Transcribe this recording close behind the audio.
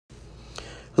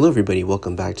Hello, everybody.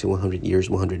 Welcome back to 100 Years,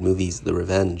 100 Movies, The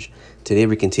Revenge. Today,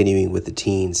 we're continuing with the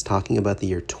teens, talking about the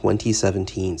year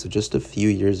 2017, so just a few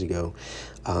years ago.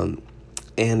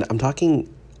 And I'm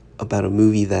talking about a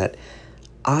movie that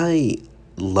I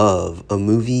love, a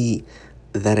movie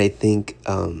that I think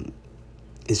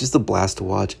is just a blast to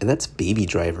watch, and that's Baby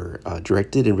Driver,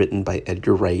 directed and written by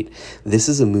Edgar Wright. This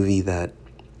is a movie that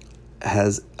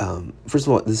has, first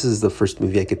of all, this is the first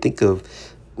movie I could think of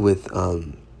with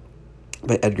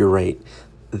by Edgar Wright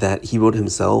that he wrote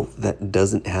himself that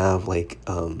doesn't have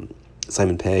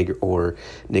Simon Pegg or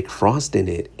Nick Frost in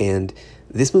it. And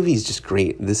this movie is just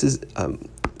great. This is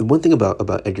one thing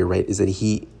about Edgar Wright is that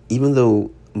he, even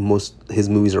though most his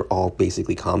movies are all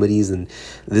basically comedies, and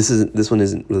this one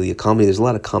isn't really a comedy. There's a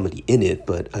lot of comedy in it,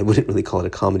 but I wouldn't really call it a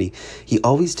comedy. He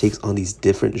always takes on these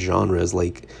different genres,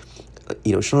 like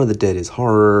Shaun of the Dead is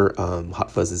horror,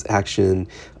 Hot Fuzz is action,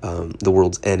 The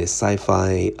World's End is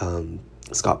sci-fi,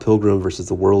 Scott Pilgrim versus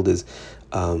the World is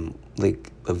like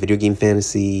a video game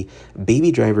fantasy. Baby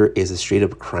Driver is a straight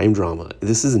up crime drama.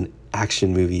 This is an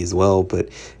action movie as well, but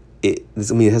it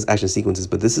has action sequences,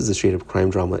 but this is a straight up crime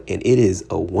drama, and it is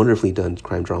a wonderfully done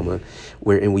crime drama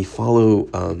wherein we follow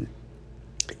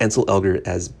Ansel Elgort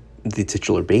as the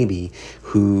titular baby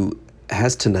who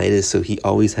has tinnitus, so he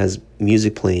always has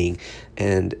music playing,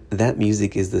 and that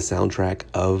music is the soundtrack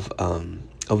of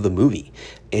the movie,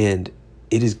 and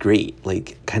it is great.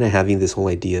 Like, kind of having this whole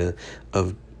idea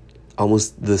of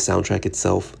almost the soundtrack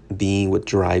itself being what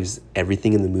drives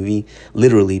everything in the movie,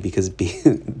 literally, because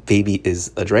Baby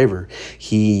is a driver.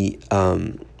 He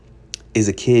is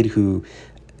a kid who,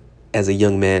 as a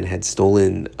young man, had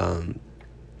stolen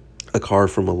a car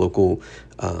from a local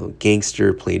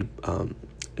gangster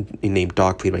named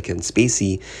Doc, played by Kevin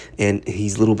Spacey, and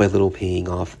he's little by little paying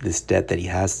off this debt that he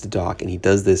has to Doc, and he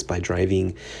does this by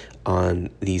driving on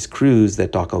these crews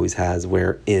that Doc always has,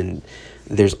 wherein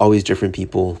there's always different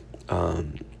people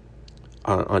on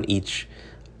each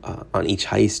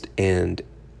heist, and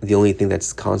the only thing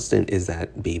that's constant is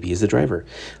that Baby is a driver.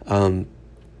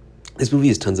 This movie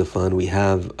is tons of fun. We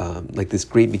have this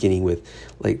great beginning with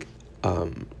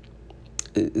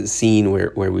a scene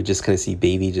where we just kind of see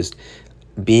Baby just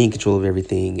being in control of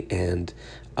everything, and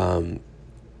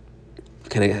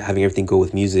kind of having everything go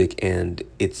with music, and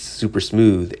it's super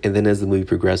smooth. And then as the movie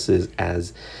progresses,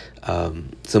 as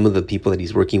some of the people that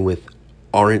he's working with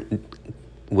aren't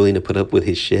willing to put up with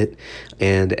his shit,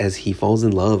 and as he falls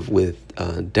in love with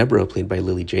Deborah, played by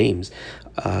Lily James,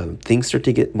 things start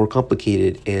to get more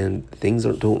complicated, and things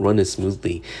don't run as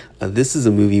smoothly. This is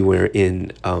a movie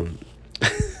wherein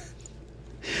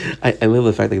I love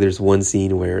the fact that there's one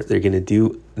scene where they're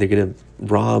gonna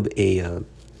rob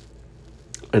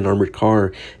an armored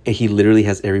car, and he literally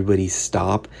has everybody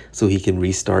stop so he can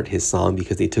restart his song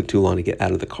because they took too long to get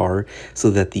out of the car, so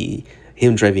that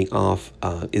him driving off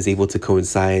is able to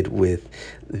coincide with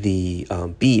the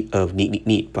beat of Neat Neat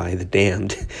Neat by The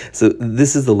Damned. So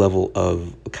this is the level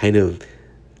of kind of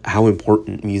how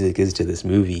important music is to this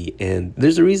movie, and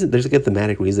there's like a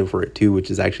thematic reason for it too, which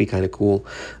is actually kind of cool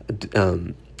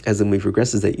as the movie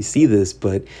progresses that you see this.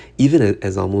 But even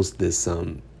as almost this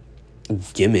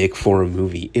gimmick for a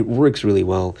movie, it works really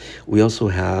well. We also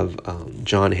have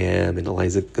John Hamm and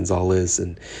Eliza Gonzalez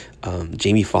and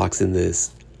Jamie Foxx in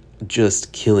this,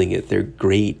 just killing it. They're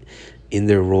great in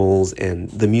their roles, and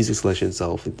the music selection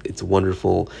itself, it's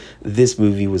wonderful. This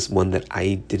movie was one that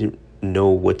I didn't know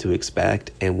what to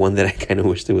expect, and one that I kind of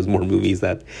wish there was more movies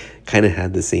that kind of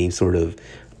had the same sort of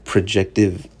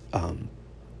projective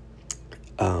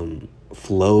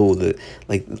flow, that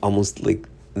almost like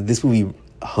this movie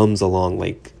hums along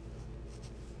like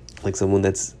someone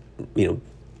that's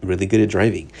really good at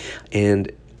driving,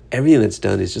 and everything that's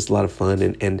done is just a lot of fun,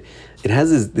 and it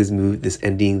has this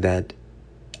ending that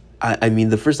I mean,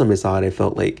 the first time I saw it, I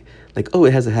felt like oh,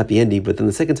 it has a happy ending, but then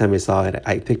the second time I saw it,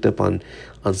 I picked up on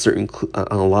on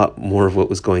a lot more of what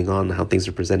was going on, how things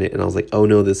are presented, and I was like, oh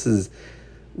no, this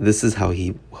is how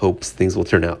he hopes things will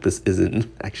turn out. This isn't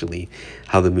actually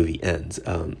how the movie ends,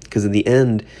 because in the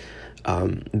end,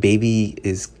 Baby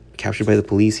is captured by the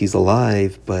police. He's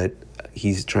alive, but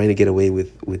he's trying to get away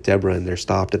with Deborah, and they're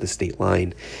stopped at the state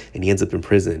line, and he ends up in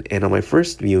prison. And on my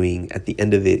first viewing, at the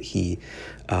end of it, he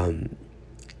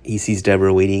sees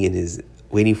Deborah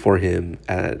waiting for him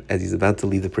as he's about to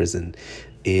leave the prison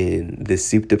in this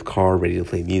souped-up car, ready to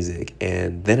play music.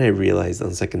 And then I realized on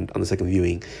the second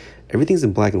viewing, everything's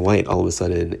in black and white all of a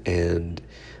sudden, and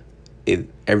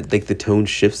the tone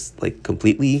shifts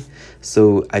completely.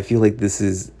 So I feel like this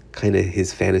is kind of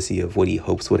his fantasy of what he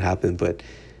hopes would happen, but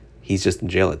he's just in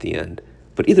jail at the end.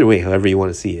 But either way, however you want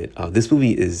to see it, this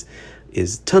movie is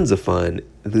is tons of fun.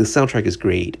 The soundtrack is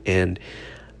great, and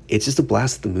it's just a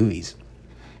blast at the movies.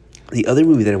 The other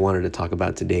movie that I wanted to talk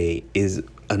about today is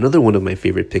another one of my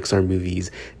favorite Pixar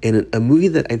movies, and a movie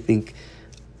that I think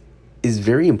is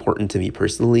very important to me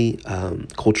personally,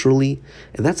 culturally,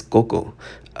 and that's Coco.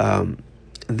 Um,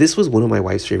 this was one of my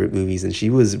wife's favorite movies, and she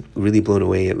was really blown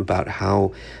away about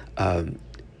how um,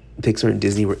 Pixar and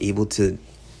Disney were able to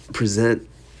present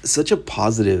such a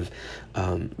positive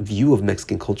view of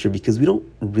Mexican culture, because we don't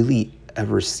really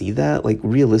ever see that. Like,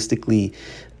 realistically,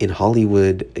 in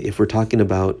Hollywood, if we're talking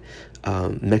about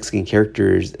Mexican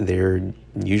characters, they're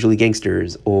usually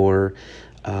gangsters, or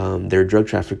they're drug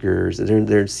traffickers.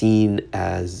 They're seen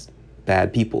as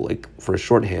bad people, like, for a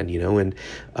shorthand, you know. And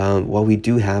while we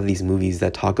do have these movies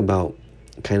that talk about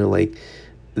kind of like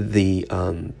the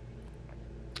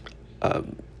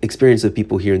experience of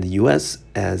people here in the U.S.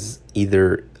 as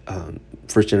either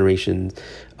first generation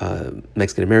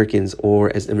Mexican Americans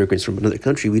or as immigrants from another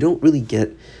country, we don't really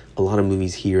get a lot of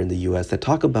movies here in the U.S. that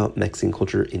talk about Mexican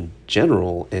culture in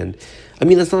general. And I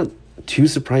mean, that's not too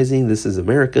surprising. This is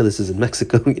America. This is in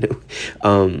Mexico, you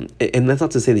know. And that's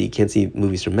not to say that you can't see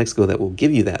movies from Mexico that will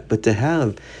give you that, but to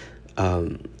have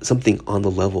something on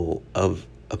the level of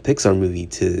a Pixar movie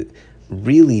to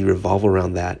really revolve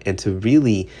around that and to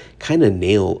really kind of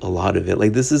nail a lot of it.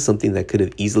 Like, this is something that could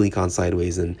have easily gone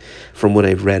sideways. And from what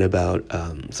I've read about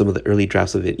some of the early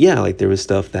drafts of it, yeah, like, there was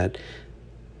stuff that,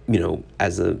 you know,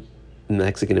 as a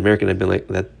Mexican American, I've been like,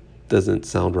 that doesn't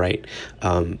sound right.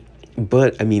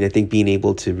 But I mean, I think being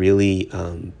able to really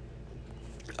kind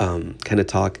of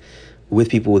talk with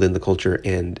people within the culture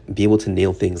and be able to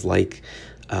nail things like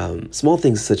small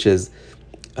things such as,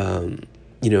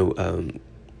 you know,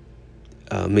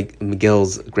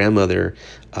 Miguel's grandmother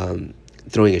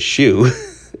throwing a shoe,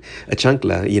 a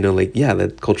chancla, you know, like, yeah,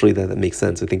 that culturally that makes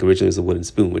sense. I think originally it was a wooden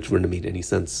spoon, which wouldn't have made any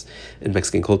sense in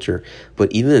Mexican culture.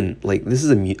 But even, like, this is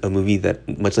a movie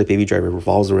that, much like Baby Driver,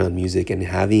 revolves around music, and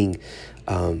having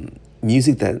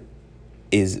music that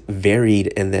is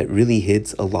varied and that really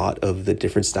hits a lot of the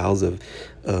different styles of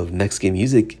Mexican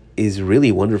music is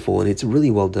really wonderful, and it's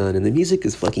really well done, and the music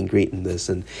is fucking great in this.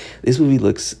 And this movie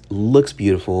looks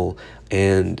beautiful,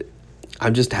 and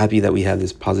I'm just happy that we have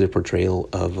this positive portrayal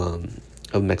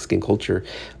of Mexican culture.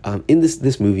 In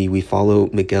this movie, we follow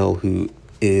Miguel, who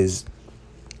is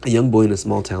a young boy in a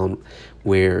small town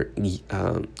where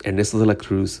Ernesto de la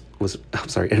Cruz was. I'm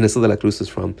sorry, Ernesto de la Cruz was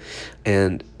from,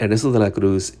 and Ernesto de la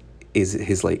Cruz is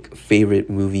his, like, favorite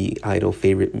movie idol,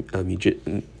 favorite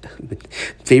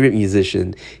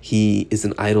musician. He is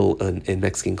an idol in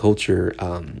Mexican culture.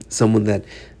 Someone that,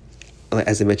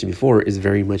 as I mentioned before, is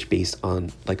very much based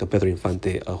on, like, a Pedro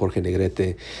Infante, a Jorge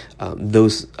Negrete,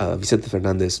 those Vicente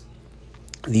Fernandez.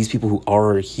 These people who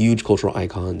are huge cultural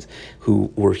icons,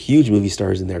 who were huge movie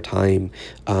stars in their time,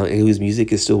 and whose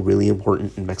music is still really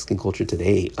important in Mexican culture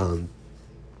today.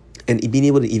 And being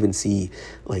able to even see,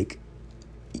 like,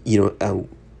 you know,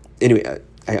 anyway,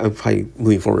 I'm probably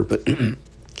moving forward, but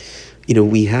you know,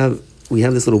 we have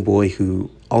this little boy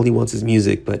who all he wants is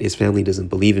music, but his family doesn't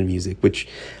believe in music, which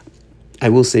I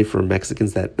will say, for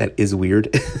Mexicans, that is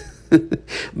weird.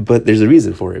 But there's a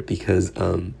reason for it, because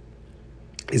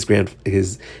his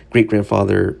great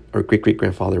grandfather or great great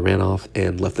grandfather ran off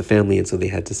and left the family, and so they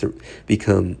had to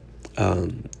become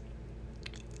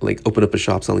like, open up a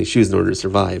shop selling shoes in order to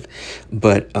survive.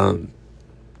 But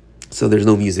so there's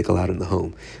no music allowed in the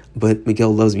home. But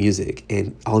Miguel loves music,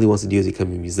 and all he wants to do is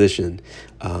become a musician,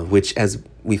 which, as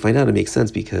we find out, it makes sense,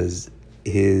 because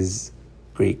his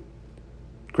great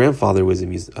grandfather was a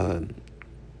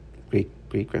great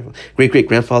great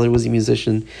grandfather was a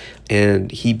musician,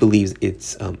 and he believes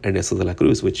it's Ernesto de la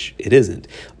Cruz, which it isn't.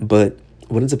 But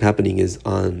what ends up happening is,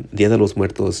 on Dia de los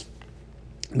Muertos,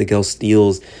 Miguel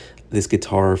steals this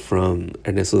guitar from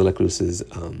Ernesto de la Cruz's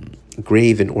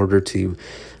grave in order to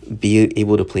be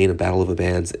able to play in a battle of the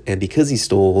bands. And because he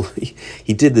stole,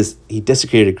 he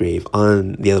desecrated a grave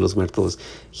on Dia de los Muertos,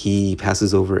 he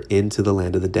passes over into the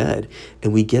land of the dead.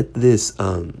 And we get this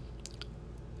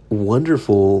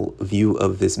wonderful view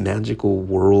of this magical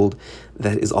world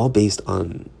that is all based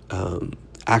on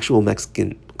actual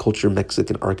Mexican culture,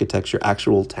 Mexican architecture,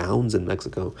 actual towns in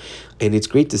Mexico. And it's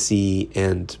great to see.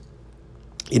 And,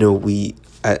 you know,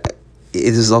 it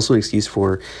is also an excuse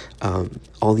for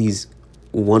all these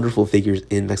wonderful figures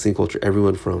in Mexican culture,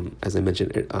 everyone from, as I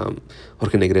mentioned,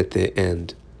 Jorge Negrete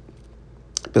and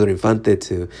Pedro Infante,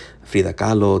 to Frida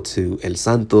Kahlo, to El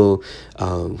Santo,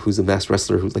 who's a masked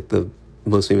wrestler, who's like the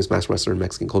most famous masked wrestler in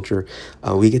Mexican culture.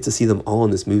 We get to see them all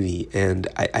in this movie, and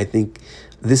I think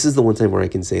this is the one time where I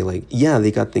can say, like, yeah,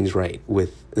 they got things right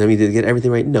with. I mean, did they get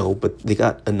everything right? No, but they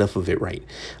got enough of it right,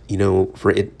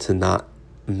 for it to not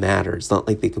matter. It's not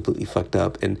like they completely fucked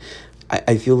up, and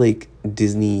I feel like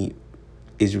Disney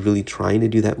is really trying to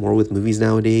do that more with movies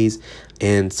nowadays,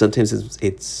 and sometimes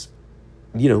it's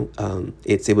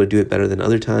able to do it better than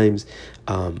other times.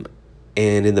 And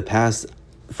in the past,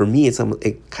 for me,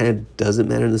 it kind of doesn't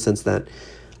matter in the sense that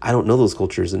I don't know those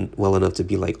cultures well enough to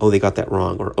be like, oh, they got that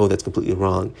wrong, or oh, that's completely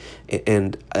wrong.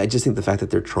 And I just think the fact that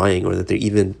they're trying, or that they're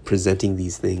even presenting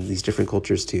these things, these different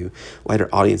cultures to wider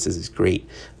audiences is great.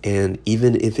 And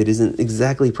even if it isn't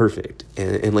exactly perfect,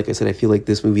 and like I said, I feel like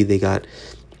this movie they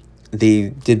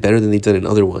did better than they've done in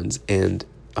other ones. And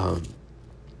I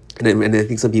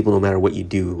think some people, no matter what you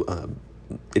do,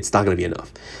 it's not going to be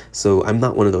enough. So I'm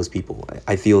not one of those people.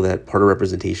 I feel that part of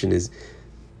representation is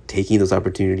taking those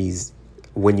opportunities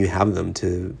when you have them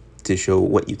to show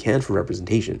what you can for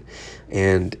representation.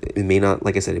 And it may not,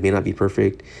 like I said, it may not be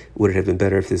perfect. Would it have been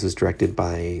better if this was directed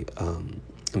by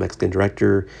a Mexican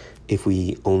director? If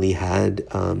we only had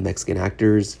Mexican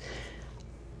actors?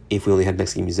 If we only had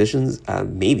Mexican musicians?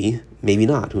 Maybe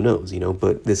not. Who knows?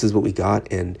 But this is what we got,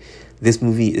 and this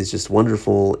movie is just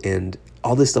wonderful. And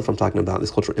all this stuff I'm talking about,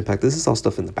 this cultural impact, this is all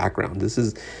stuff in the background. This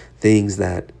is things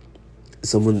that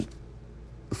someone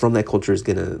from that culture is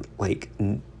gonna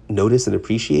notice and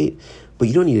appreciate, but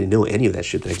you don't need to know any of that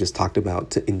shit that I just talked about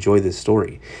to enjoy this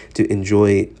story, to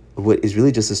enjoy what is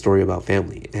really just a story about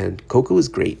family. And Coco is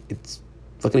great. It's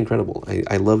fucking incredible.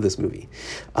 I love this movie.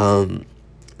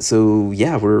 So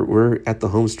yeah, we're at the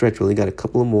home stretch. We only got a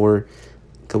couple more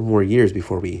years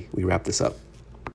before we wrap this up.